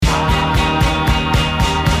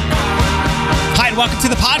welcome to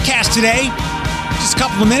the podcast today. Just a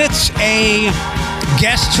couple of minutes. A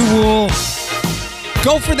guest who will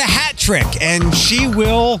go for the hat trick, and she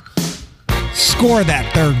will score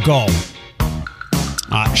that third goal.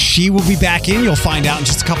 She will be back in. You'll find out in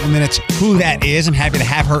just a couple of minutes who that is. I'm happy to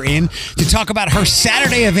have her in to talk about her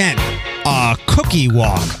Saturday event, Cookie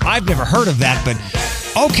Walk. I've never heard of that,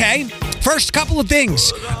 but okay. First, couple of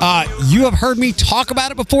things. You have heard me talk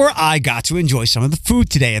about it before. I got to enjoy some of the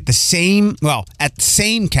food today at the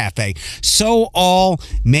same cafe. So all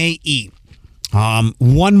may eat.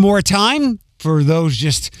 One more time, for those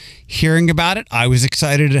just hearing about it, I was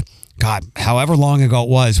excited. God, however long ago it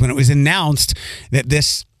was when it was announced that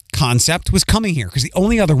this concept was coming here, because the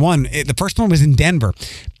only other one, the first one was in Denver.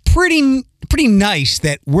 Pretty nice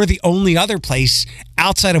that we're the only other place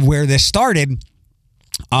outside of where this started.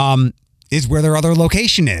 Is where their other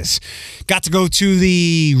location is. Got to go to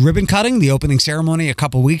the ribbon cutting, the opening ceremony a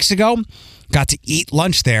couple weeks ago. Got to eat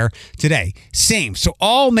lunch there today. Same. So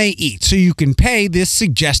all may eat. So you can pay this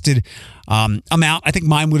suggested amount. I think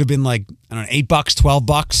mine would have been like, I don't know, $8,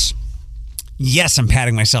 $12. Yes, I'm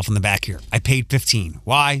patting myself on the back here. I paid $15.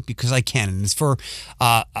 Why? Because I can. And it's for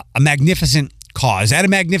a magnificent cause at a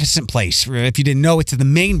magnificent place. If you didn't know, it's the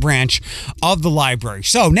main branch of the library.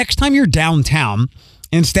 So next time you're downtown,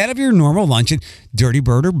 instead of your normal lunch at Dirty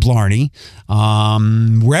Bird or Blarney,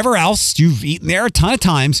 wherever else you've eaten there a ton of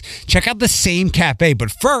times, check out the same cafe.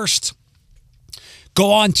 But first,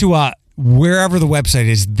 go on to wherever the website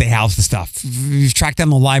is, they house the stuff. If you track down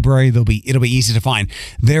the library, it'll be easy to find.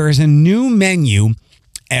 There is a new menu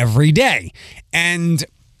every day. And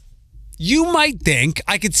you might think,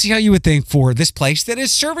 I could see how you would think for this place that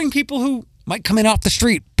is serving people who might come in off the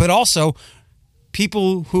street, but also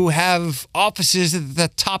people who have offices at the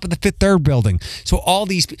top of the Fifth Third building. So all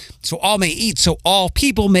may eat, so all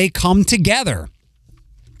people may come together.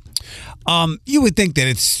 You would think that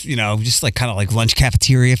it's, just like kind of like lunch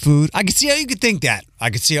cafeteria food. I could see how you could think that. I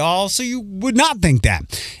could see also you would not think that.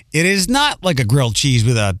 It is not like a grilled cheese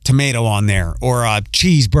with a tomato on there, or a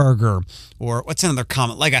cheeseburger, or what's another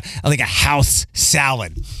comment? Like a house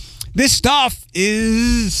salad. This stuff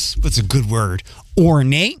is, what's a good word?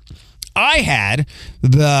 Ornate. I had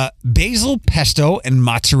the basil pesto and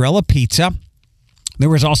mozzarella pizza. There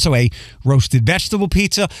was also a roasted vegetable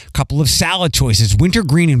pizza, a couple of salad choices,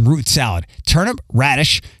 wintergreen and root salad, turnip,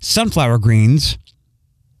 radish, sunflower greens,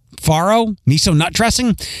 farro, miso nut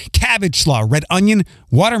dressing, cabbage slaw, red onion,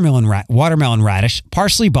 watermelon radish,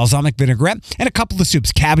 parsley, balsamic vinaigrette, and a couple of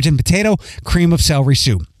soups, cabbage and potato, cream of celery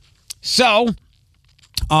soup. So,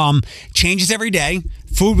 changes every day.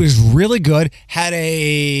 Food was really good. Had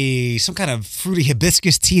some kind of fruity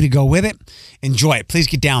hibiscus tea to go with it. Enjoy it. Please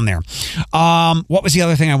get down there. What was the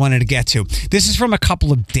other thing I wanted to get to? This is from a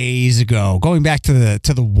couple of days ago, going back to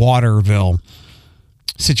the Waterville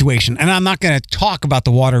situation. And I'm not going to talk about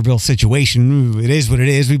the Waterville situation. It is what it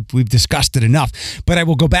is. We've discussed it enough. But I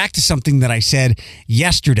will go back to something that I said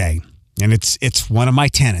yesterday, and it's one of my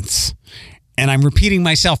tenets. And I'm repeating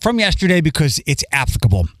myself from yesterday because it's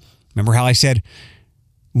applicable. Remember how I said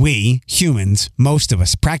we, humans, most of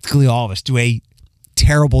us, practically all of us, do a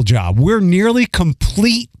terrible job. We're nearly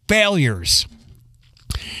complete failures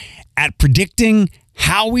at predicting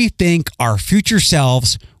how we think our future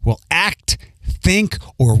selves will act, think,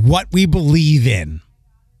 or what we believe in.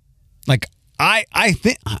 Like, I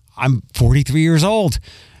think I'm 43 years old.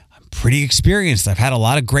 Pretty experienced. I've had a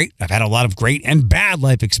lot of great and bad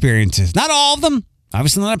life experiences. Not all of them.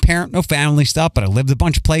 Obviously not a parent, no family stuff, but I lived a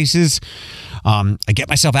bunch of places. I get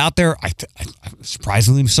myself out there. I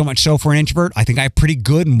surprisingly, so much so for an introvert, I think I have pretty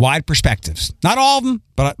good and wide perspectives. Not all of them,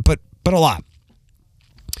 but a lot.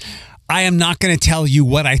 I am not going to tell you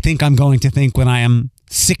what I think I'm going to think when I am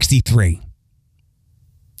 63.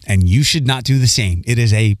 And you should not do the same. It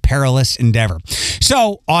is a perilous endeavor.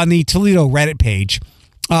 So on the Toledo Reddit page,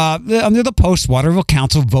 under the post, Waterville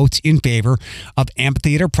Council votes in favor of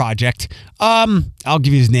amphitheater project. I'll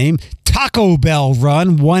give you his name. Taco Bell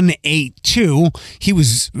Run 182. He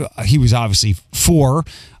was obviously for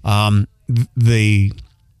the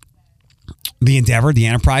endeavor, the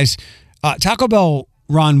enterprise. Taco Bell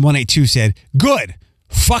Run 182 said, "Good.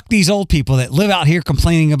 Fuck these old people that live out here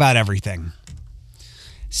complaining about everything."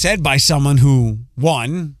 Said by someone who,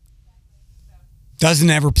 one, doesn't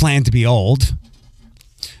ever plan to be old.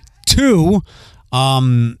 Two,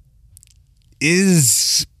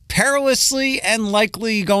 is perilously and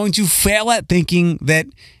likely going to fail at thinking that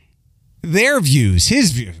their views,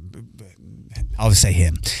 his views, I'll just say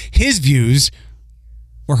his views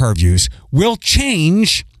or her views will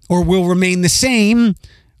change or will remain the same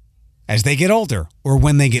as they get older or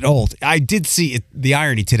when they get old. I did see it, the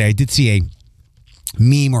irony today. I did see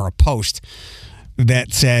meme or a post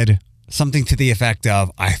that said something to the effect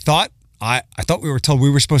of, I thought we were told we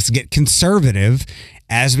were supposed to get conservative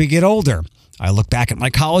as we get older. I look back at my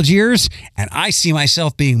college years and I see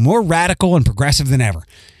myself being more radical and progressive than ever.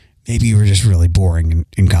 Maybe you were just really boring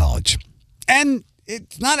in college. And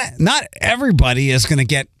it's not everybody is going to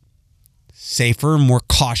get safer, more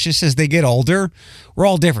cautious as they get older. We're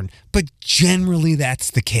all different. But generally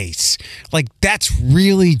that's the case. Like, that's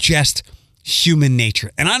really just human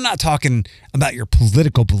nature. And I'm not talking about your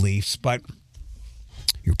political beliefs, but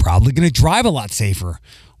you're probably going to drive a lot safer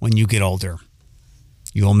when you get older.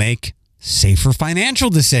 You'll make safer financial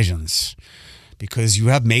decisions because you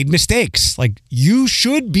have made mistakes. Like, you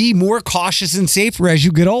should be more cautious and safer as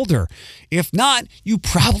you get older. If not, you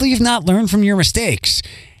probably have not learned from your mistakes.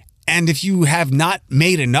 And if you have not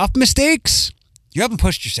made enough mistakes, you haven't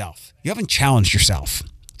pushed yourself. You haven't challenged yourself.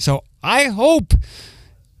 So I hope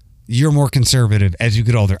you're more conservative as you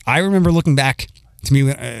get older. I remember looking back to me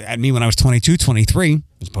at me when I was 22, 23,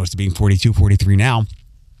 as opposed to being 42, 43 now.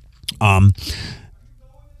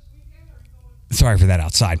 Sorry for that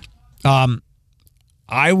outside.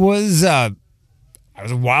 I was a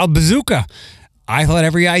wild bazooka. I thought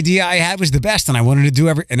every idea I had was the best, and I wanted to do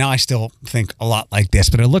and now I still think a lot like this,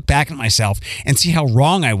 but I look back at myself and see how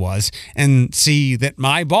wrong I was and see that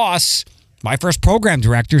my boss, my first program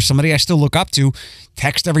director, somebody I still look up to,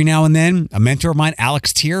 text every now and then, a mentor of mine,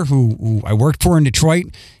 Alex Tier, who I worked for in Detroit.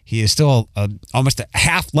 He is still almost a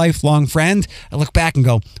half lifelong friend. I look back and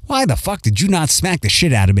go, why the fuck did you not smack the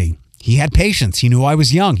shit out of me? He had patience. He knew I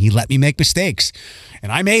was young. He let me make mistakes,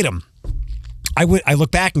 and I made them. I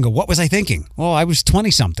look back and go, what was I thinking? Well, I was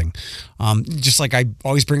 20-something. Just like I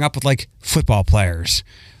always bring up with like football players.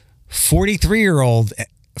 43-year-old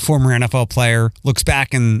former NFL player looks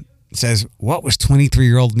back and says, what was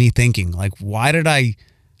 23-year-old me thinking? Like, why did I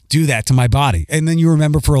do that to my body? And then you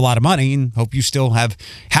remember for a lot of money and hope you still have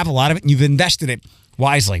a lot of it and you've invested it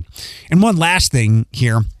wisely. And one last thing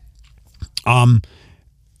here,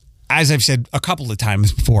 as I've said a couple of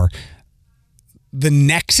times before, the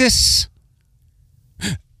nexus,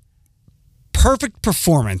 perfect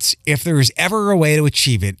performance, if there is ever a way to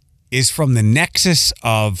achieve it, is from the nexus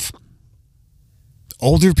of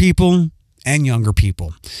older people and younger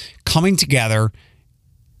people coming together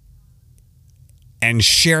and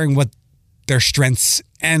sharing what their strengths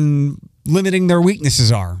and limiting their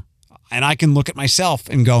weaknesses are. And I can look at myself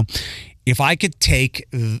and go, if I could take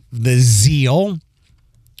the zeal,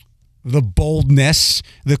 the boldness,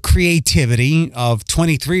 the creativity of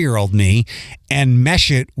 23-year-old me and mesh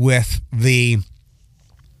it with the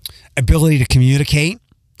ability to communicate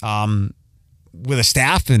with a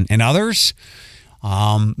staff and others,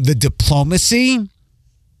 the diplomacy,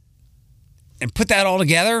 and put that all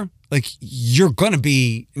together, like, you're going to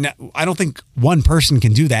be, I don't think one person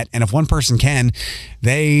can do that. And if one person can,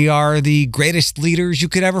 they are the greatest leaders you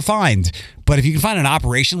could ever find. But if you can find an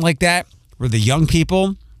operation like that where the young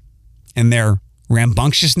people and their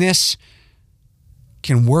rambunctiousness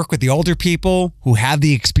can work with the older people who have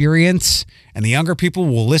the experience, and the younger people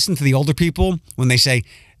will listen to the older people when they say,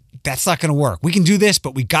 that's not going to work. We can do this,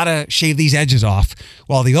 but we got to shave these edges off.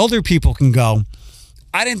 While the older people can go,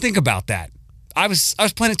 I didn't think about that. I was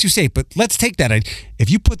playing it too safe, but let's take that. If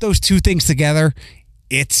you put those two things together,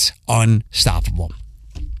 it's unstoppable.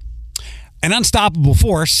 An unstoppable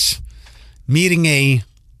force meeting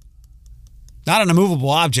not an immovable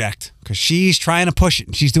object, because she's trying to push it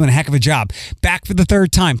and she's doing a heck of a job. Back for the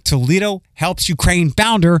third time, Toledo Helps Ukraine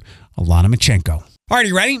founder, Alana Machenko. All right,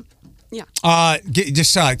 you ready? Yeah.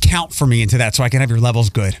 Just count for me into that so I can have your levels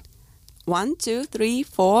good. 1, 2, 3,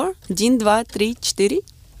 4. 1, 2, 3, 4.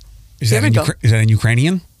 Is that in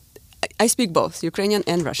Ukrainian? I speak both Ukrainian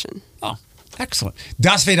and Russian. Oh, excellent.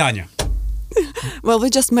 До свидания. Well, we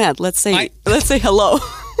just met. Let's say hello.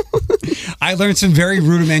 I learned some very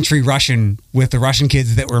rudimentary Russian with the Russian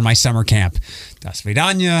kids that were in my summer camp. До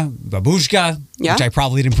свидания, babushka, yeah? Which I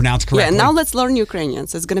probably didn't pronounce correctly. Yeah, and now let's learn Ukrainian.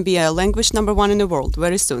 So it's going to be a language number 1 in the world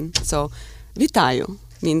very soon. So, вітаю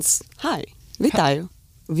means hi. Вітаю.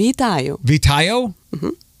 Вітаю. Vitayo?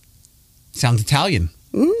 Mm-hmm. Sounds Italian.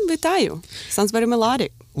 Вітаю. Sounds very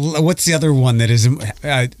melodic. What's the other one that is,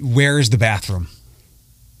 where is the bathroom?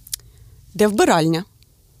 Де вбиральня?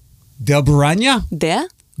 Де вбиральня? Де?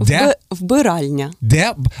 Вбиральня.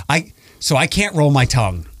 So I can't roll my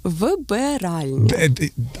tongue.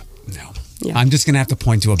 Вбиральня. No. Yeah. I'm just going to have to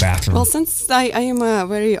point to a bathroom. Well, since I am a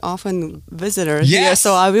very often visitor here,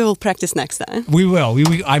 so we will practice next time. We will.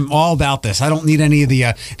 I'm all about this. I don't need any of the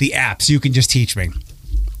apps. You can just teach me.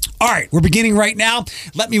 All right, we're beginning right now.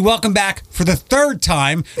 Let me welcome back for the third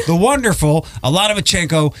time the wonderful Alana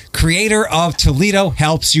Vichenko, creator of Toledo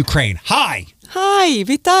Helps Ukraine. Hi. Hi,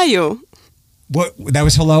 вітаю. What? That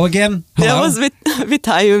was hello again? Hello? That was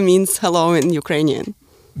вітаю means hello in Ukrainian.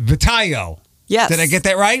 Vitayo. Yes. Did I get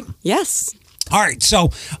that right? Yes. All right.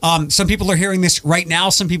 So some people are hearing this right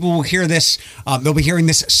now. Some people will hear this. They'll be hearing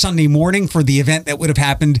this Sunday morning for the event that would have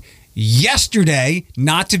happened yesterday,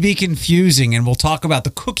 not to be confusing. And we'll talk about the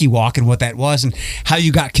cookie walk and what that was and how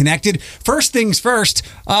you got connected. First things first,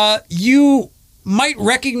 you might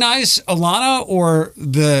recognize Alana or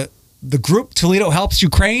the group Toledo Helps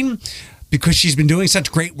Ukraine because she's been doing such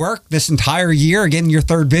great work this entire year, again, your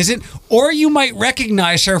third visit. Or you might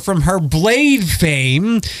recognize her from her Blade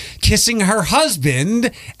fame, kissing her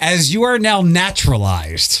husband, as you are now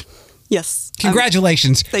naturalized. Yes.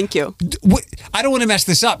 Congratulations. Thank you. I don't want to mess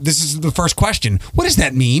this up. This is the first question. What does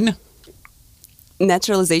that mean?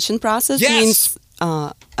 Naturalization process Yes. means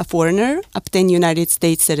a foreigner obtain United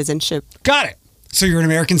States citizenship. Got it. So you're an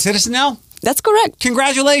American citizen now? That's correct.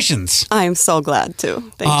 Congratulations. I am so glad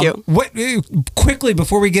too. Thank you. Quickly,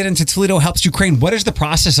 before we get into Toledo Helps Ukraine, what is the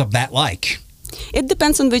process of that like? It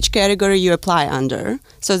depends on which category you apply under.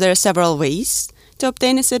 So there are several ways to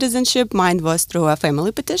obtain a citizenship. Mine was through a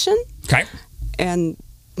family petition. Okay. And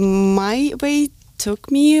my way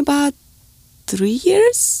took me about 3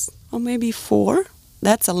 years or maybe 4.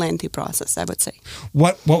 That's a lengthy process, I would say.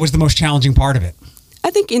 What was the most challenging part of it? I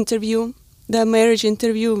think the marriage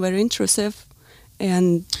interview, very intrusive.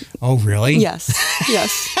 And Oh, really? yes.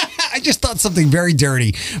 I just thought something very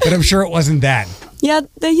dirty, but I'm sure it wasn't that. Yeah,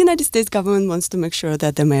 the United States government wants to make sure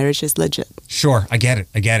that the marriage is legit. Sure, I get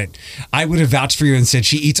it. I would have vouched for you and said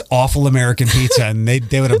she eats awful American pizza, and we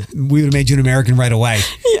would have made you an American right away.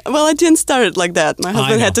 Yeah, well, I didn't start it like that. My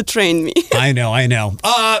husband had to train me. I know.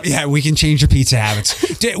 Yeah, we can change your pizza habits.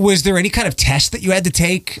 Was there any kind of test that you had to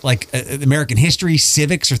take, like American history,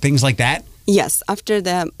 civics, or things like that? Yes, after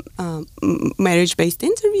the marriage-based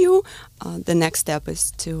interview, the next step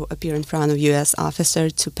is to appear in front of U.S. officer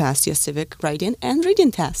to pass your civic writing and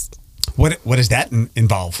reading test. What does that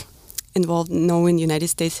involve? Involved knowing United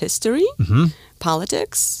States history,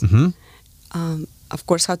 politics, of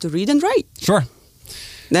course, how to read and write. Sure.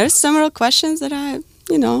 There's several questions that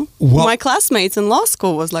my classmates in law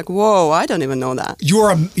school was like, whoa, I don't even know that.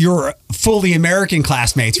 You're fully American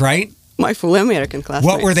classmates, right? My fully American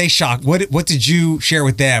classmates. What were they shocked? What did you share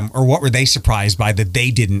with them, or what were they surprised by that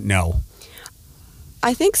they didn't know?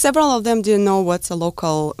 I think several of them didn't know what's a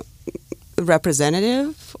local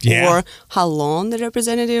representative or how long the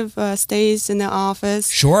representative stays in the office.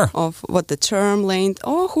 Sure. Of what the term length,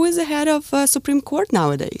 or who is the head of Supreme Court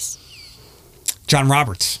nowadays. John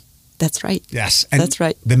Roberts. That's right. Yes. And that's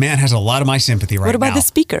right. The man has a lot of my sympathy right now. What about the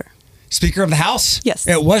speaker? Speaker of the House? Yes.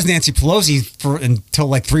 It was Nancy Pelosi until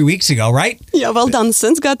like 3 weeks ago, right? Yeah, well done.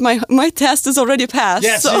 Since my test is already passed.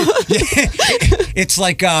 Yes. So. It's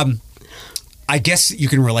like, I guess you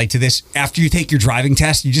can relate to this. After you take your driving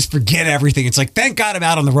test, you just forget everything. It's like, thank God I'm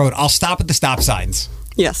out on the road. I'll stop at the stop signs.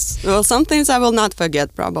 Yes. Well, some things I will not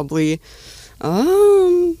forget, probably.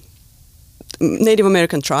 Native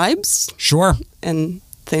American tribes. Sure. And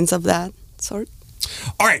things of that sort.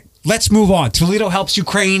 All right. Let's move on. Toledo Helps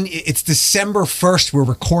Ukraine. It's December 1st. We're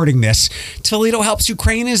recording this. Toledo Helps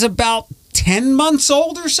Ukraine is about 10 months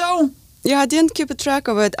old or so. Yeah, I didn't keep a track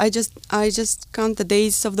of it. I just count the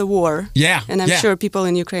days of the war. Yeah. And I'm sure people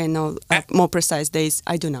in Ukraine know more precise days.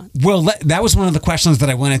 I do not. Well, that was one of the questions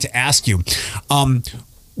that I wanted to ask you.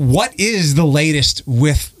 What is the latest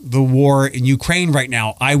with the war in Ukraine right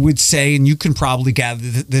now? I would say, and you can probably gather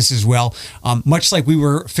this as well, much like we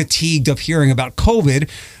were fatigued of hearing about COVID,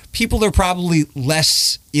 people are probably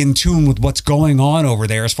less in tune with what's going on over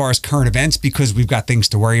there as far as current events because we've got things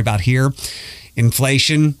to worry about here.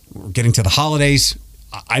 Inflation, we're getting to the holidays.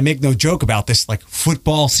 I make no joke about this, like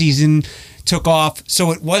football season took off,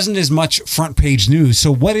 so it wasn't as much front page news.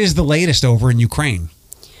 So what is the latest over in Ukraine?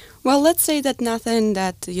 Well, let's say that nothing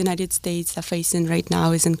that the United States are facing right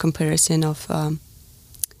now is in comparison of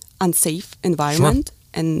unsafe environment.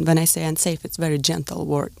 Sure. And when I say unsafe, it's a very gentle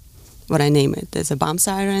word, what I name it. There's a bomb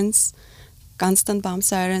sirens, constant bomb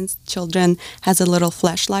sirens. Children has a little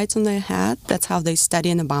flashlights on their head. That's how they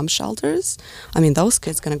study in the bomb shelters. I mean, those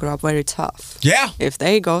kids going to grow up very tough. Yeah. If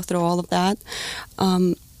they go through all of that.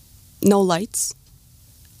 No lights,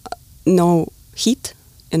 no heat,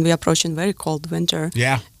 and we're approaching very cold winter.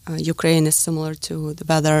 Yeah. Ukraine is similar to the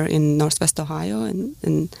weather in Northwest Ohio and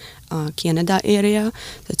in Canada area.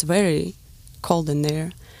 It's very cold in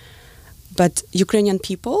there. But Ukrainian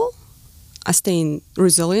people are staying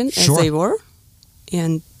resilient as they were.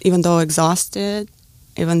 And even though exhausted,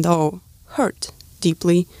 even though hurt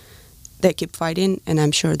deeply, they keep fighting, and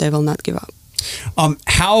I'm sure they will not give up.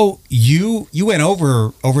 How you went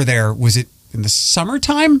over there, was it in the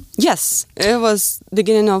summertime? Yes, it was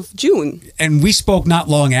beginning of June. And we spoke not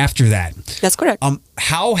long after that. That's correct.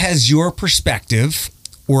 How has your perspective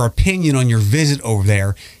or opinion on your visit over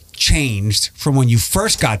there changed from when you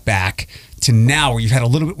first got back to now, where you've had a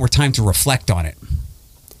little bit more time to reflect on it?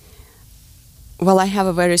 Well, I have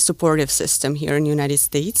a very supportive system here in the United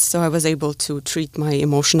States, so I was able to treat my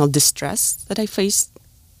emotional distress that I faced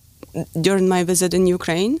during my visit in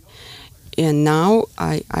Ukraine. And now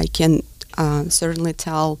I can certainly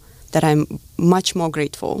tell that I'm much more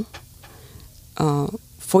grateful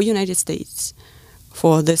for United States,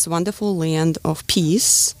 for this wonderful land of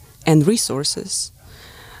peace and resources.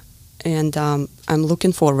 And I'm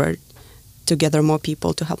looking forward to gather more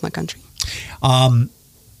people to help my country.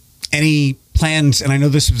 Any plans, and I know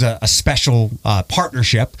this was a special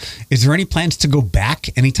partnership, is there any plans to go back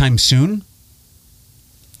anytime soon?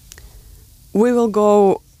 We will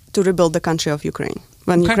go to rebuild the country of Ukraine.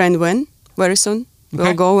 When Ukraine win, very soon,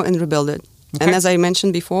 we'll go and rebuild it. Okay. And as I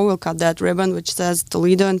mentioned before, we'll cut that ribbon which says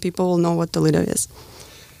Toledo, and people will know what Toledo is.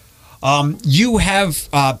 You have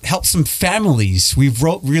helped some families. We've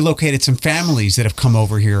relocated some families that have come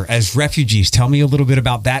over here as refugees. Tell me a little bit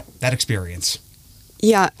about that experience.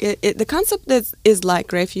 Yeah, the concept is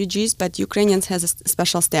like refugees, but Ukrainians has a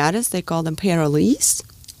special status. They call them parolees.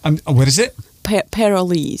 What is it?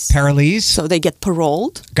 Parolees. Parolees? So they get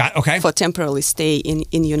paroled for temporary stay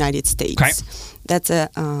in the United States. Okay. That's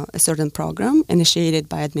a certain program initiated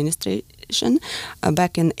by administration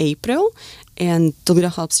back in April. And Toledo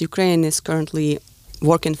Helps Ukraine is currently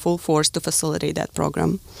working full force to facilitate that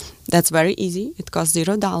program. That's very easy. It costs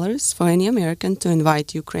 $0 for any American to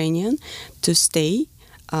invite Ukrainian to stay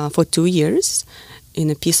for 2 years in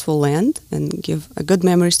a peaceful land and give good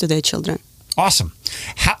memories to their children. Awesome.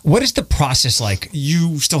 What is the process like?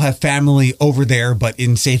 You still have family over there, but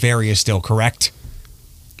in safe areas still, correct?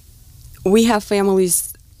 We have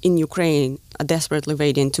families in Ukraine desperately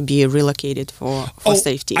waiting to be relocated for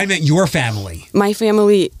safety. I meant your family. My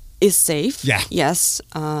family is safe. Yeah. Yes.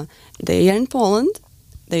 They are in Poland.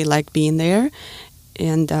 They like being there.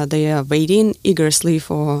 And they are waiting eagerly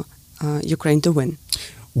for Ukraine to win.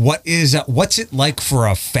 What's it like for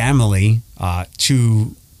a family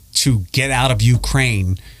to get out of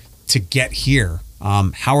Ukraine to get here?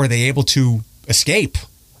 How are they able to escape?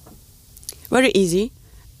 Very easy.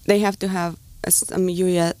 They have to have some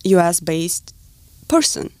U.S.-based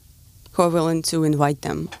person who are willing to invite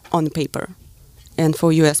them on paper. And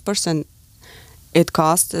for U.S. person, it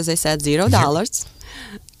costs, as I said, $0.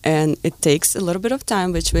 And it takes a little bit of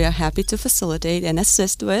time, which we are happy to facilitate and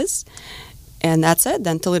assist with. And that's it.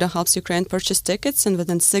 Then Toledo Helps Ukraine purchase tickets, and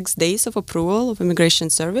within 6 days of approval of Immigration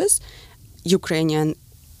Service, Ukrainian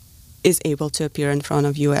is able to appear in front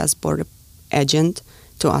of U.S. border agent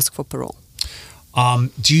to ask for parole.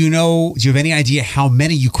 Do you have any idea how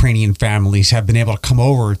many Ukrainian families have been able to come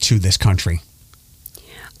over to this country?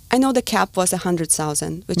 I know the cap was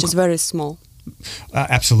 100,000, which is very small.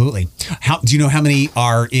 Absolutely. Do you know how many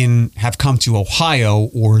have come to Ohio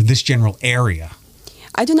or this general area?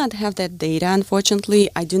 I do not have that data, unfortunately.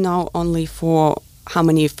 I do know only for how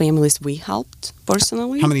many families we helped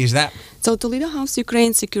personally. How many is that? So Toledo Helps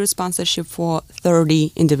Ukraine secured sponsorship for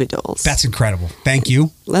 30 individuals. That's incredible. Thank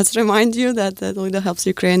you. Let's remind you that Toledo Helps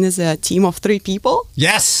Ukraine is a team of 3 people.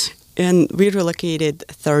 Yes. And we relocated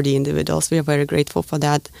 30 individuals. We are very grateful for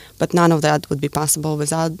that. But none of that would be possible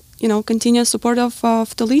without, continuous support of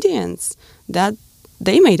Toledians. That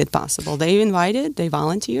they made it possible. They invited, they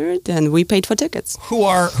volunteered, and we paid for tickets. Who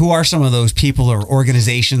are some of those people or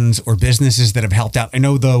organizations or businesses that have helped out? I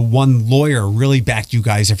know the one lawyer really backed you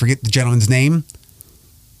guys. I forget the gentleman's name.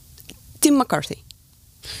 Tim McCarthy.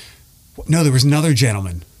 No, there was another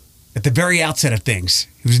gentleman at the very outset of things.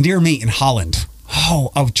 He was near me in Holland.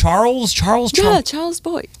 Charles? Yeah, Charles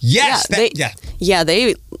Boyd. Yes.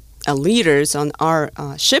 They are leaders on our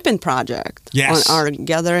shipping project. Yes. On our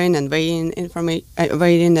gathering and weighing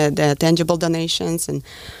the tangible donations and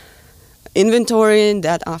inventorying.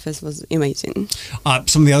 That office was amazing.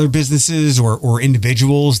 Some of the other businesses or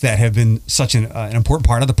individuals that have been such an important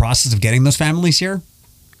part of the process of getting those families here?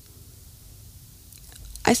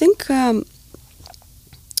 I think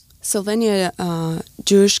Sylvania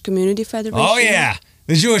Jewish Community Federation. Oh, yeah.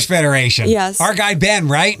 The Jewish Federation. Yes. Our guy, Ben,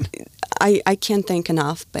 right? I can't thank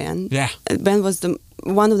enough Ben. Yeah. Ben was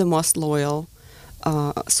one of the most loyal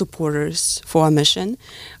supporters for our mission.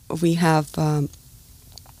 We have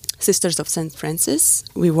Sisters of St. Francis.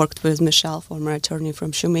 We worked with Michelle, former attorney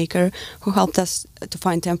from Shoemaker, who helped us to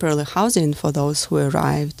find temporary housing for those who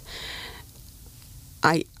arrived.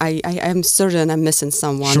 I am certain I'm missing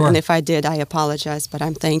someone, Sure. and if I did, I apologize, but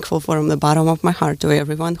I'm thankful from the bottom of my heart to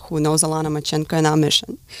everyone who knows Alana Machenko and our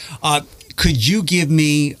mission. Could you give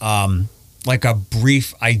me like a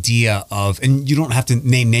brief idea of, and you don't have to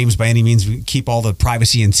name names by any means, we keep all the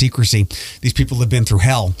privacy and secrecy. These people have been through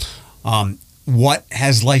hell. What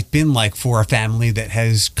has life been like for a family that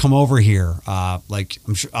has come over here? Like,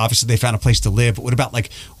 I'm sure obviously they found a place to live, but what about like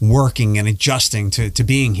working and adjusting to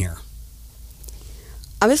being here?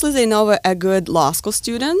 Obviously, they know a good law school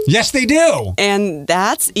student. Yes, they do. And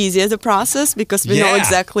that's easier to process because we know Yeah.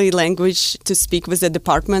 exactly language to speak with the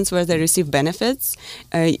departments where they receive benefits.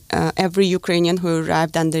 Every Ukrainian who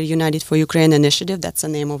arrived under United for Ukraine initiative, that's the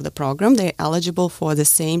name of the program, they're eligible for the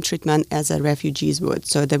same treatment as the refugees would.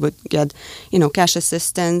 So they would get, cash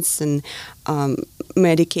assistance and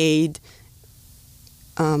Medicaid,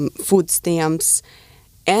 food stamps,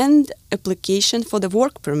 and application for the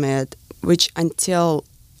work permit, which until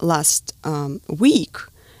last week,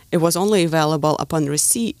 it was only available upon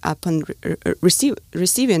receiving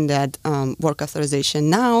that work authorization.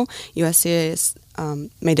 Now, USCIS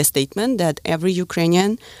made a statement that every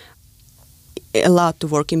Ukrainian allowed to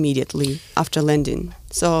work immediately after landing.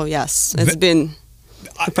 So yes, it's been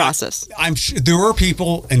a process. I'm sure there are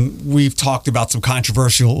people, and we've talked about some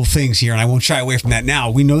controversial things here, and I won't shy away from that now.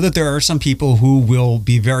 We know that there are some people who will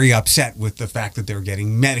be very upset with the fact that they're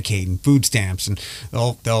getting Medicaid and food stamps, and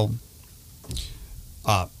they'll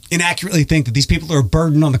inaccurately think that these people are a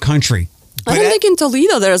burden on the country. I don't think in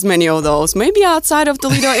Toledo there's many of those. Maybe outside of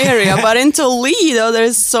Toledo area, but in Toledo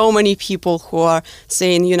there's so many people who are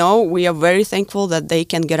saying, we are very thankful that they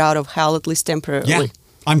can get out of hell at least temporarily. Yeah,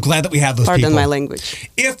 I'm glad that we have those people. Pardon my language.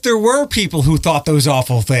 If there were people who thought those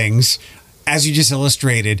awful things, as you just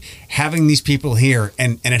illustrated, having these people here,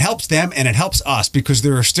 and it helps them and it helps us because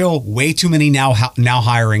there are still way too many now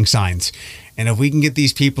hiring signs. And if we can get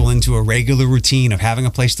these people into a regular routine of having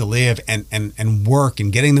a place to live and work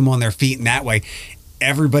and getting them on their feet in that way,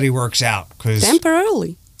 everybody works out.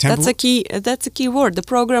 Temporarily. That's a key word. The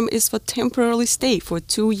program is for temporarily stay for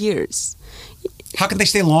 2 years. How can they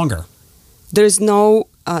stay longer? There's no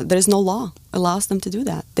law allows them to do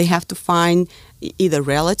that. They have to find either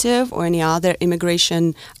relative or any other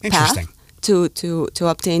immigration path to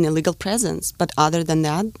obtain a legal presence. But other than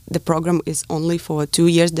that, the program is only for 2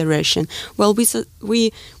 years duration. Well,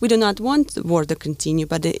 we do not want the war to continue,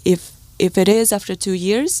 but if it is after 2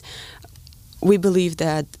 years, we believe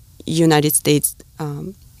that United States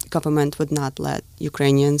government would not let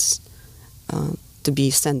Ukrainians to be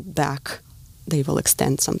sent back. They will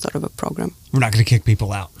extend some sort of a program. We're not going to kick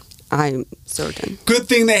people out. I'm certain. Good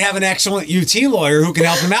thing they have an excellent UT lawyer who can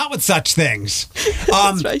help them out with such things.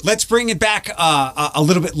 That's right. Let's bring it back a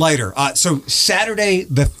little bit lighter. So Saturday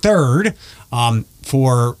the 3rd,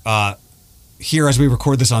 for here as we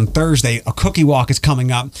record this on Thursday, a cookie walk is coming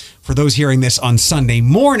up. For those hearing this on Sunday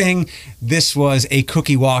morning, this was a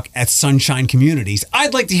cookie walk at Sunshine Communities.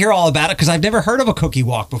 I'd like to hear all about it because I've never heard of a cookie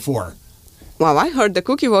walk before. Well, I heard the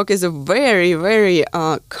cookie walk is a very, very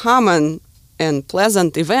common and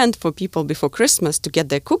pleasant event for people before Christmas to get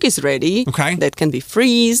their cookies ready. Okay. That can be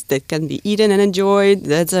freezed, that can be eaten and enjoyed.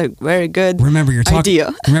 That's a very good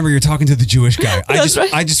idea. Remember, you're talking to the Jewish guy. Right.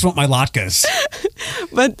 I just want my latkes.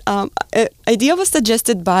 But idea was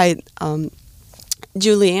suggested by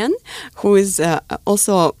Julianne, who is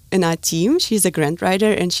also in our team. She's a grant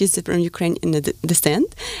writer and she's from Ukraine in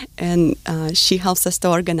descent. And she helps us to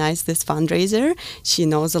organize this fundraiser. She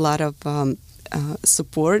knows a lot of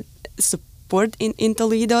support in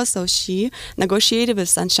Toledo, so she negotiated with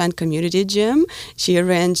Sunshine Community Gym. She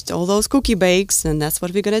arranged all those cookie bakes, and that's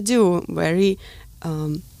what we're gonna do. Very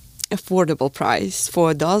affordable price.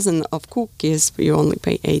 For a dozen of cookies, you only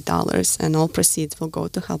pay $8, and all proceeds will go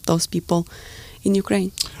to help those people in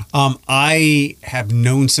Ukraine. I have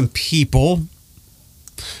known some people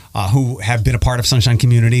who have been a part of Sunshine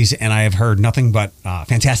Communities, and I have heard nothing but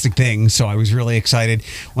fantastic things. So I was really excited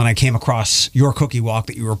when I came across your cookie walk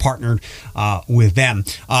that you were partnered with them.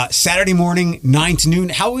 Saturday morning, 9 to noon.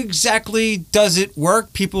 How exactly does it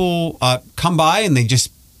work? People come by and they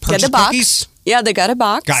just purchase get a box. Cookies? Yeah, they got a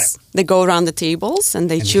box. Got it. They go around the tables and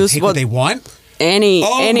they choose what they want. Any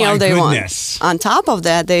of they goodness. want. On top of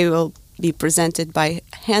that, they will be presented by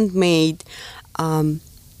handmade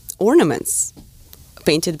ornaments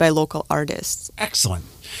painted by local artists. Excellent.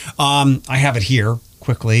 I have it here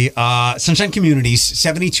quickly. Sunshine Communities,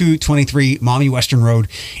 7223 Maumee Western Road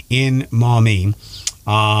in Maumee.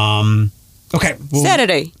 Okay. Well,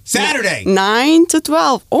 Saturday. 9 to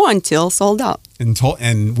 12 or until sold out.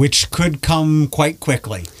 And which could come quite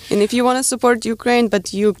quickly. And if you want to support Ukraine,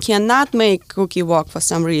 but you cannot make cookie walk for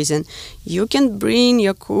some reason, you can bring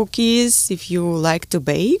your cookies if you like to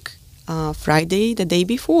bake. Friday, the day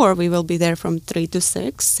before, we will be there from 3 to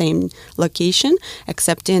 6, same location,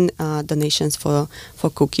 accepting donations for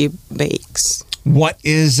cookie bakes. What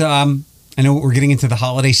is... I know we're getting into the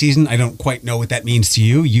holiday season. I don't quite know what that means to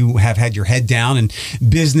you. You have had your head down in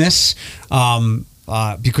business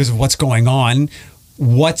because of what's going on.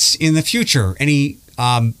 What's in the future? Any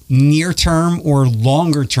near-term or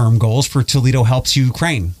longer-term goals for Toledo Helps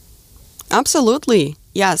Ukraine? Absolutely.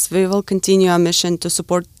 Yes, we will continue our mission to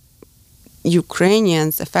support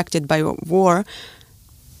Ukrainians affected by war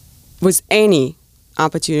with any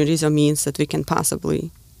opportunities or means that we can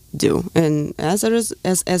possibly do. And as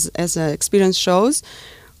the experience shows,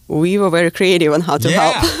 we were very creative on how to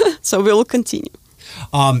help. So we will continue.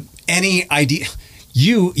 Any idea?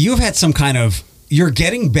 You've had some kind of... You're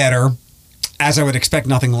getting better, as I would expect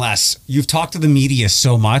nothing less. You've talked to the media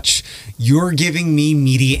so much. You're giving me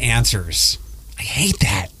media answers. I hate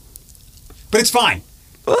that. But it's fine.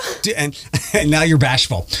 And now you're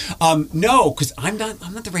bashful. No, because I'm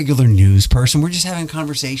not the regular news person. We're just having a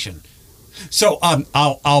conversation. So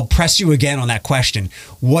I'll press you again on that question.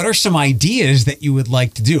 What are some ideas that you would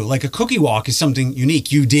like to do? Like a cookie walk is something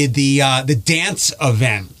unique. You did the dance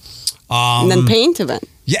event. And then paint event.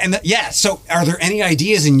 Yeah, So are there any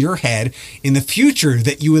ideas in your head in the future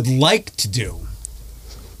that you would like to do?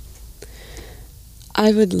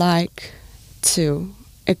 I would like to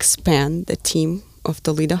expand the team of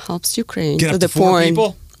Toledo Helps Ukraine to the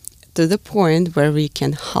point where we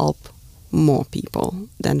can help more people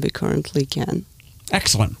than we currently can.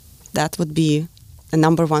 Excellent. That would be the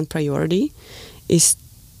number one priority, is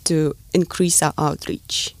to increase our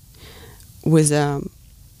outreach with a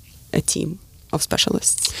team of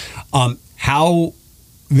specialists.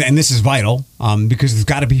 And this is vital because there's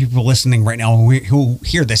got to be people listening right now who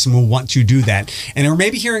hear this and will want to do that. And are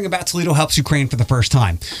maybe hearing about Toledo Helps Ukraine for the first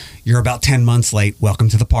time. You're about 10 months late. Welcome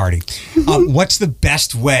to the party. What's the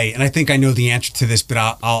best way? And I think I know the answer to this, but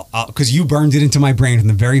I'll because you burned it into my brain from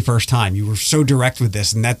the very first time. You were so direct with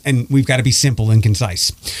this, and we've got to be simple and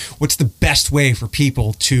concise. What's the best way for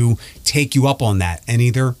people to take you up on that and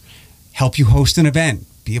either help you host an event,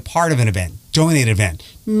 be a part of an event, donate an event,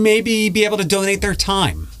 maybe be able to donate their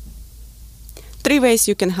time? 3 ways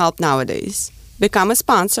you can help nowadays. Become a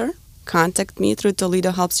sponsor. Contact me through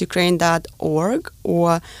ToledoHelpsUkraine.org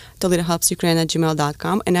or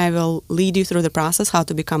ToledoHelpsUkraine@gmail.com, and I will lead you through the process how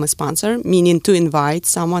to become a sponsor, meaning to invite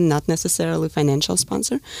someone, not necessarily financial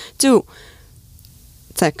sponsor. 2,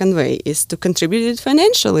 second way is to contribute it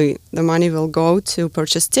financially. The money will go to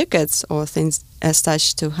purchase tickets or things as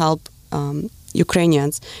such to help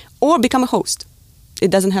Ukrainians, or become a host. It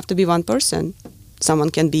doesn't have to be one person. Someone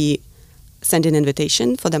can send an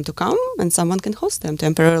invitation for them to come, and someone can host them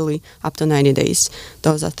temporarily up to 90 days.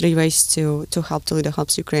 Those are 3 ways to help Toledo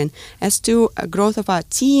Helps Ukraine. As to a growth of our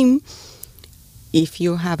team, if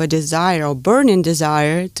you have a desire or burning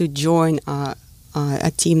desire to join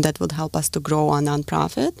a team that would help us to grow our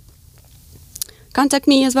nonprofit, contact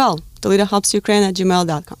me as well,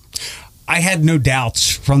 ToledoHelpsUkraine@gmail.com. I had no doubts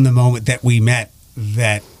from the moment that we met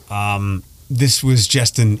that this was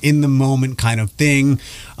just an in-the-moment kind of thing,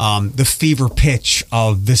 the fever pitch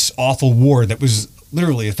of this awful war that was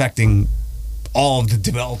literally affecting all of the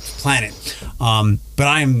developed planet. But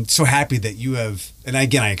I am so happy that you have, and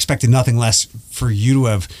again, I expected nothing less for you to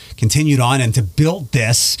have continued on and to build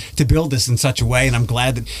this in such a way. And I'm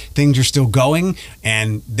glad that things are still going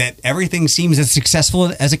and that everything seems as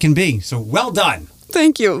successful as it can be. So well done.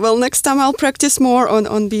 Thank you. Well, next time I'll practice more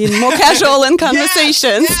on being more casual in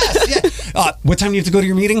conversations. Yes. What time do you have to go to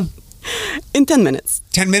your meeting? In 10 minutes.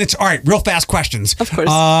 10 minutes? All right, real fast questions. Of course.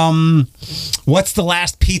 What's the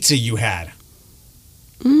last pizza you had?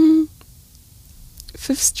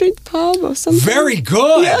 Fifth Street Pub or something. Very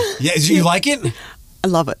good. Yeah. You like it? I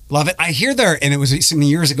love it. Love it. I hear and it was some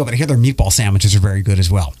years ago, but I hear their meatball sandwiches are very good as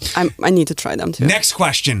well. I need to try them too. Next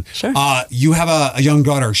question. Sure. You have a young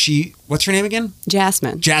daughter. What's her name again?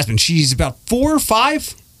 Jasmine. She's about 4 or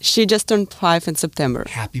 5? She just turned 5 in September.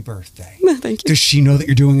 Happy birthday. Thank you. Does she know that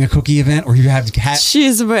you're doing a cookie event, or you have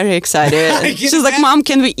She's very excited. She's like, Mom,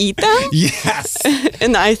 can we eat them? Yes.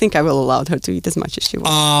 And I think I will allow her to eat as much as she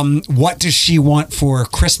wants. What does she want for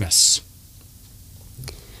Christmas?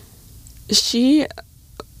 She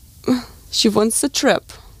wants a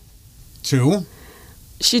trip. To?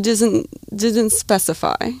 She didn't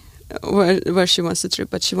specify where she wants the trip,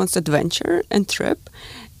 but she wants adventure and trip.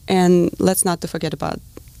 And let's not forget about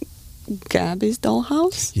Gabby's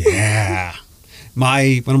Dollhouse? Yeah.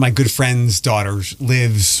 One of my good friend's daughters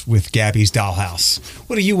lives with Gabby's Dollhouse.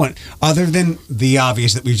 What do you want? Other than the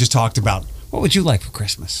obvious that we just talked about, what would you like for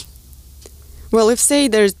Christmas? Well, if say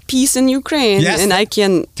there's peace in Ukraine and I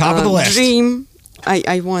can top of the list. dream,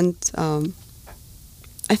 I want,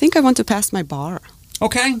 I think I want to pass my bar.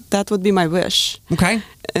 Okay. That would be my wish. Okay.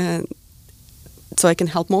 So I can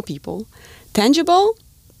help more people. Tangible?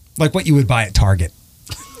 Like what you would buy at Target.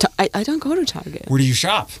 I don't go to Target. Where do you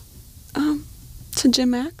shop? To Jim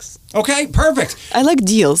Max. Okay, perfect. I like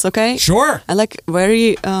deals, okay? Sure. I like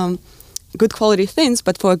very good quality things,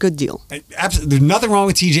 but for a good deal. Absolutely. There's nothing wrong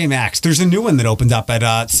with TJ Maxx. There's a new one that opened up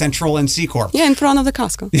at Central and C Corp. Yeah, in front of the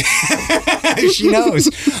Costco. She knows.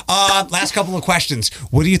 Last couple of questions.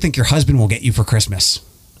 What do you think your husband will get you for Christmas?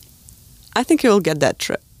 I think he will get that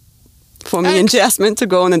trip for me and Jasmine to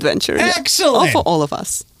go on adventure. Excellent. Yeah. For all of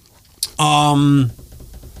us.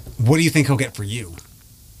 What do you think he'll get for you?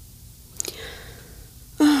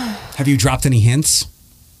 Have you dropped any hints?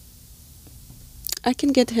 I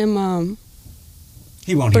can get him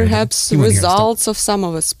He won't hear perhaps that. He won't hear results of some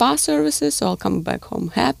of his spa services, so I'll come back home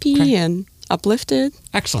happy and uplifted.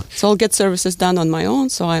 Excellent. So I'll get services done on my own,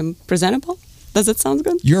 so I'm presentable. Does it sound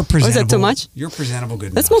good? You're presentable. Or is that too much? You're presentable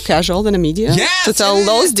good That's enough. more casual than a media. Yes, to tell it is.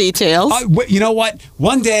 those details. You know what?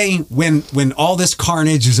 One day when all this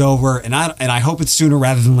carnage is over, and I hope it's sooner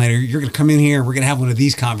rather than later, you're going to come in here and we're going to have one of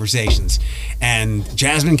these conversations. And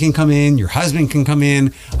Jasmine can come in, your husband can come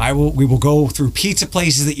in. We will go through pizza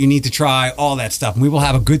places that you need to try, all that stuff. And we will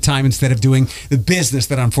have a good time instead of doing the business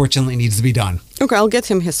that unfortunately needs to be done. Okay, I'll get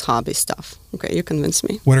him his hobby stuff. Okay, you convince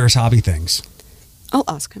me. What are his hobby things? I'll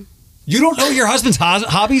ask him. You don't know what your husband's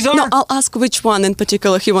hobbies are? No, I'll ask which one in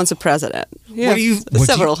particular he wants a president. Yeah,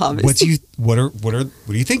 several hobbies. What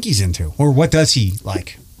do you think he's into, or what does he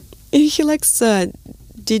like? He likes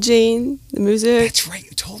DJing, the music. That's right.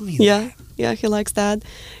 You told me that. Yeah, he likes that.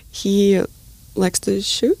 He likes to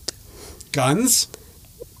shoot Guns.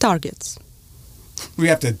 targets. We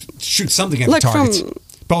have to shoot something at Like the targets.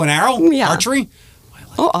 Bow and arrow? Yeah. Archery?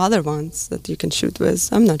 Or other ones that you can shoot with.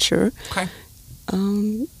 I'm not sure. Okay.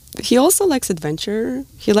 He also likes adventure.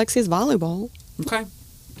 He likes his volleyball. Okay.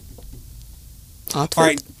 Outfit. All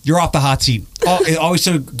right. You're off the hot seat. Always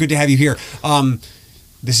so good to have you here.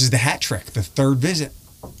 This is the hat trick, the third visit.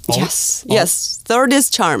 Yes. Third is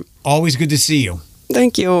charm. Always good to see you.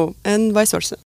 Thank you. And vice versa.